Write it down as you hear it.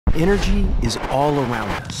Energy is all around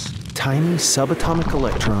us. Tiny subatomic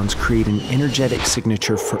electrons create an energetic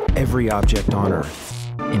signature for every object on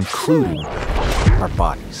Earth, including our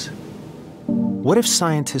bodies. What if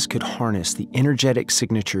scientists could harness the energetic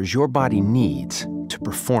signatures your body needs to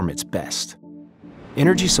perform its best?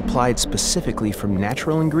 Energy supplied specifically from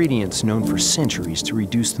natural ingredients known for centuries to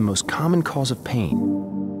reduce the most common cause of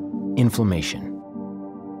pain, inflammation.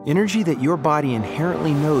 Energy that your body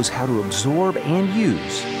inherently knows how to absorb and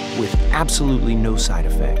use with absolutely no side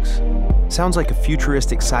effects. Sounds like a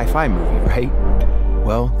futuristic sci-fi movie, right?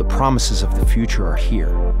 Well, the promises of the future are here,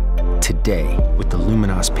 today, with the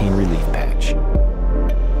Luminas Pain Relief Patch.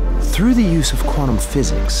 Through the use of quantum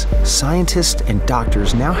physics, scientists and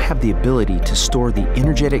doctors now have the ability to store the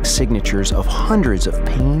energetic signatures of hundreds of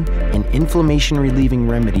pain and inflammation-relieving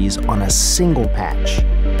remedies on a single patch.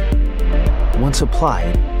 Once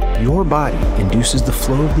applied, your body induces the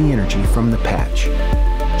flow of the energy from the patch,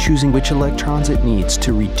 choosing which electrons it needs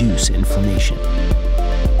to reduce inflammation.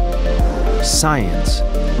 Science,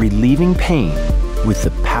 relieving pain with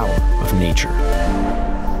the power of nature.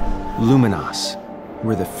 Luminas,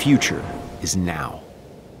 where the future is now.